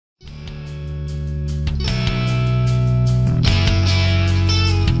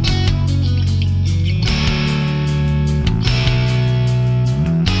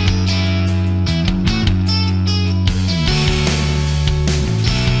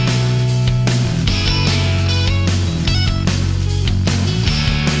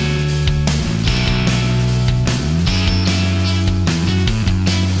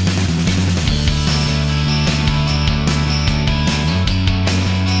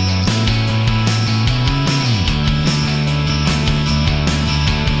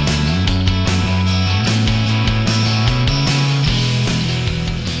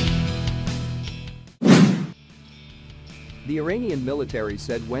Iranian military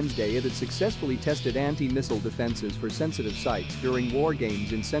said Wednesday it had successfully tested anti-missile defenses for sensitive sites during war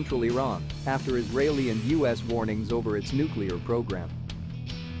games in central Iran after Israeli and US warnings over its nuclear program.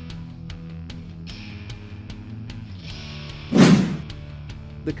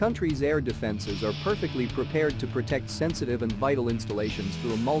 The country's air defenses are perfectly prepared to protect sensitive and vital installations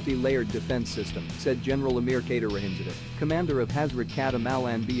through a multi-layered defense system, said General Amir-Qader Rahimzadeh, commander of Hazrat Khatam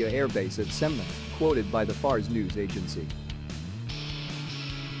al-Anbiya airbase at Semnan, quoted by the Fars news agency.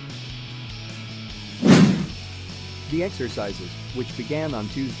 The exercises, which began on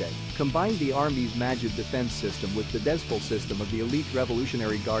Tuesday, combined the Army's Majid defense system with the Desfil system of the elite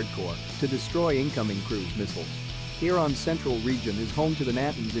Revolutionary Guard Corps to destroy incoming cruise missiles. Iran's central region is home to the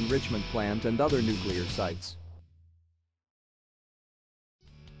Natanz enrichment plant and other nuclear sites.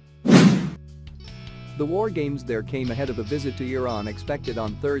 The war games there came ahead of a visit to Iran expected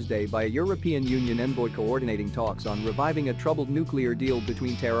on Thursday by a European Union envoy coordinating talks on reviving a troubled nuclear deal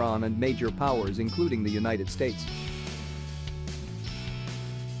between Tehran and major powers including the United States.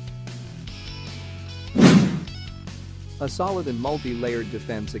 A solid and multi-layered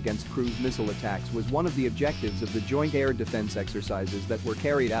defense against cruise missile attacks was one of the objectives of the joint air defense exercises that were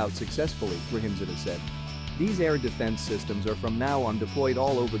carried out successfully, Rahimzadeh said. These air defense systems are from now on deployed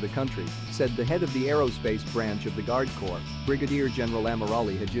all over the country, said the head of the aerospace branch of the Guard Corps, Brigadier General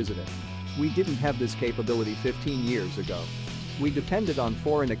Amir-Qader. We didn't have this capability 15 years ago. We depended on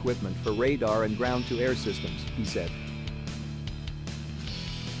foreign equipment for radar and ground-to-air systems, he said.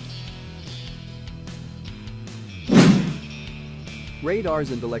 Radars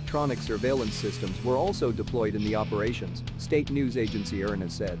and electronic surveillance systems were also deployed in the operations, state news agency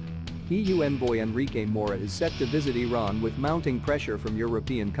IRNA said. EU envoy Enrique Mora is set to visit Iran with mounting pressure from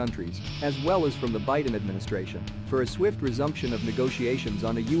European countries, as well as from the Biden administration, for a swift resumption of negotiations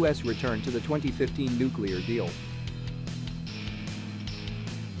on a US return to the 2015 nuclear deal.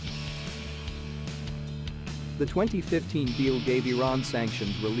 The 2015 deal gave Iran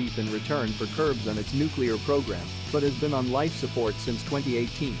sanctions relief in return for curbs on its nuclear program, but has been on life support since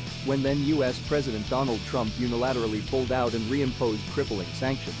 2018, when then US President Donald Trump unilaterally pulled out and reimposed crippling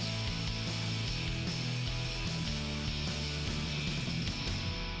sanctions.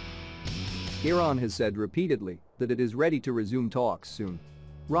 Iran has said repeatedly that it is ready to resume talks soon.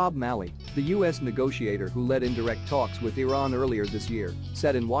 Rob Malley, the US negotiator who led indirect talks with Iran earlier this year,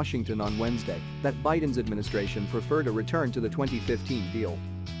 said in Washington on Wednesday that Biden's administration preferred a return to the 2015 deal.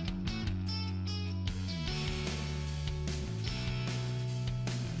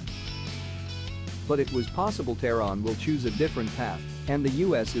 But it was possible Tehran will choose a different path, and the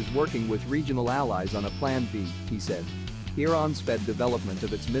US is working with regional allies on a plan B, he said. Iran sped development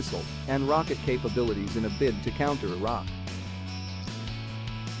of its missile and rocket capabilities in a bid to counter Iraq.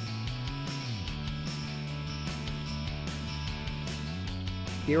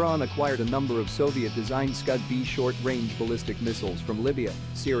 Iran acquired a number of Soviet-designed Scud-B short-range ballistic missiles from Libya,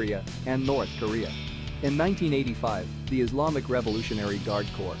 Syria, and North Korea. In 1985, the Islamic Revolutionary Guard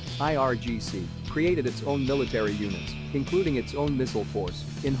Corps, IRGC, created its own military units, including its own missile force,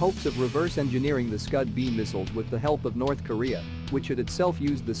 in hopes of reverse engineering the Scud-B missiles with the help of North Korea, which had itself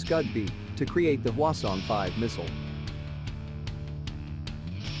used the Scud-B to create the Hwasong-5 missile.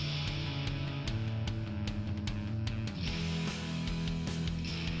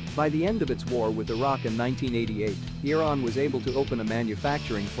 By the end of its war with Iraq in 1988, Iran was able to open a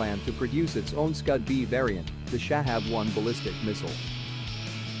manufacturing plant to produce its own Scud-B variant, the Shahab-1 ballistic missile.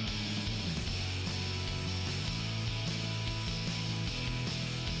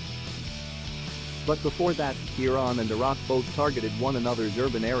 But before that, Iran and Iraq both targeted one another's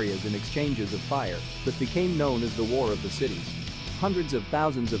urban areas in exchanges of fire that became known as the War of the Cities. Hundreds of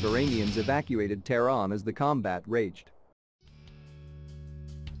thousands of Iranians evacuated Tehran as the combat raged.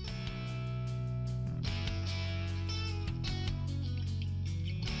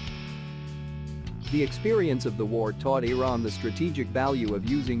 The experience of the war taught Iran the strategic value of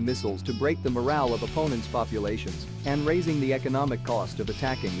using missiles to break the morale of opponents' populations and raising the economic cost of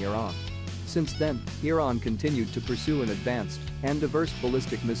attacking Iran. Since then, Iran continued to pursue an advanced and diverse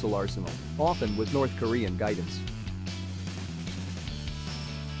ballistic missile arsenal, often with North Korean guidance.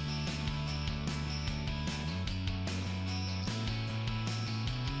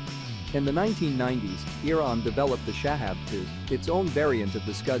 In the 1990s, Iran developed the Shahab-2, its own variant of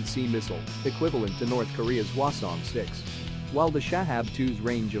the Scud-C missile, equivalent to North Korea's Hwasong-6. While the Shahab-2's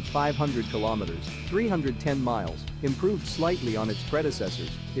range of 500 kilometers (310 miles) improved slightly on its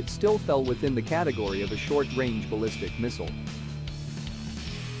predecessors, it still fell within the category of a short-range ballistic missile.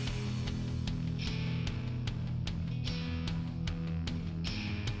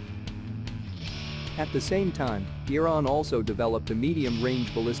 At the same time, Iran also developed a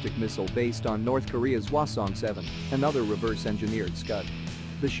medium-range ballistic missile based on North Korea's Hwasong-7, another reverse-engineered Scud.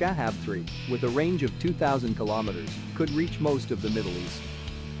 The Shahab-3, with a range of 2,000 kilometers, could reach most of the Middle East.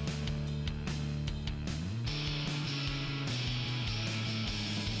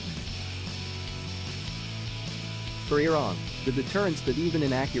 For Iran, the deterrence that even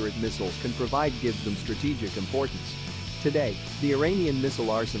inaccurate missiles can provide gives them strategic importance. Today, the Iranian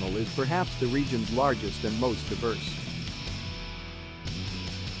missile arsenal is perhaps the region's largest and most diverse.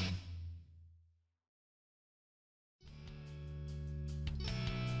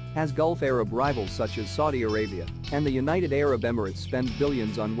 As Gulf Arab rivals such as Saudi Arabia and the United Arab Emirates spend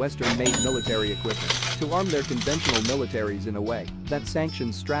billions on Western-made military equipment to arm their conventional militaries in a way that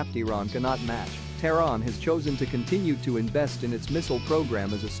sanctions-strapped Iran cannot match, Tehran has chosen to continue to invest in its missile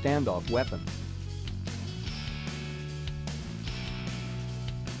program as a standoff weapon.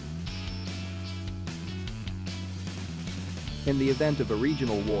 In the event of a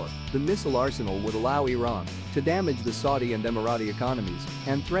regional war, the missile arsenal would allow Iran to damage the Saudi and Emirati economies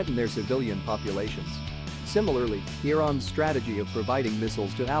and threaten their civilian populations. Similarly, Iran's strategy of providing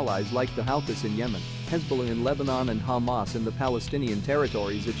missiles to allies like the Houthis in Yemen, Hezbollah in Lebanon and Hamas in the Palestinian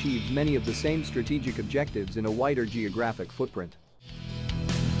territories achieves many of the same strategic objectives in a wider geographic footprint.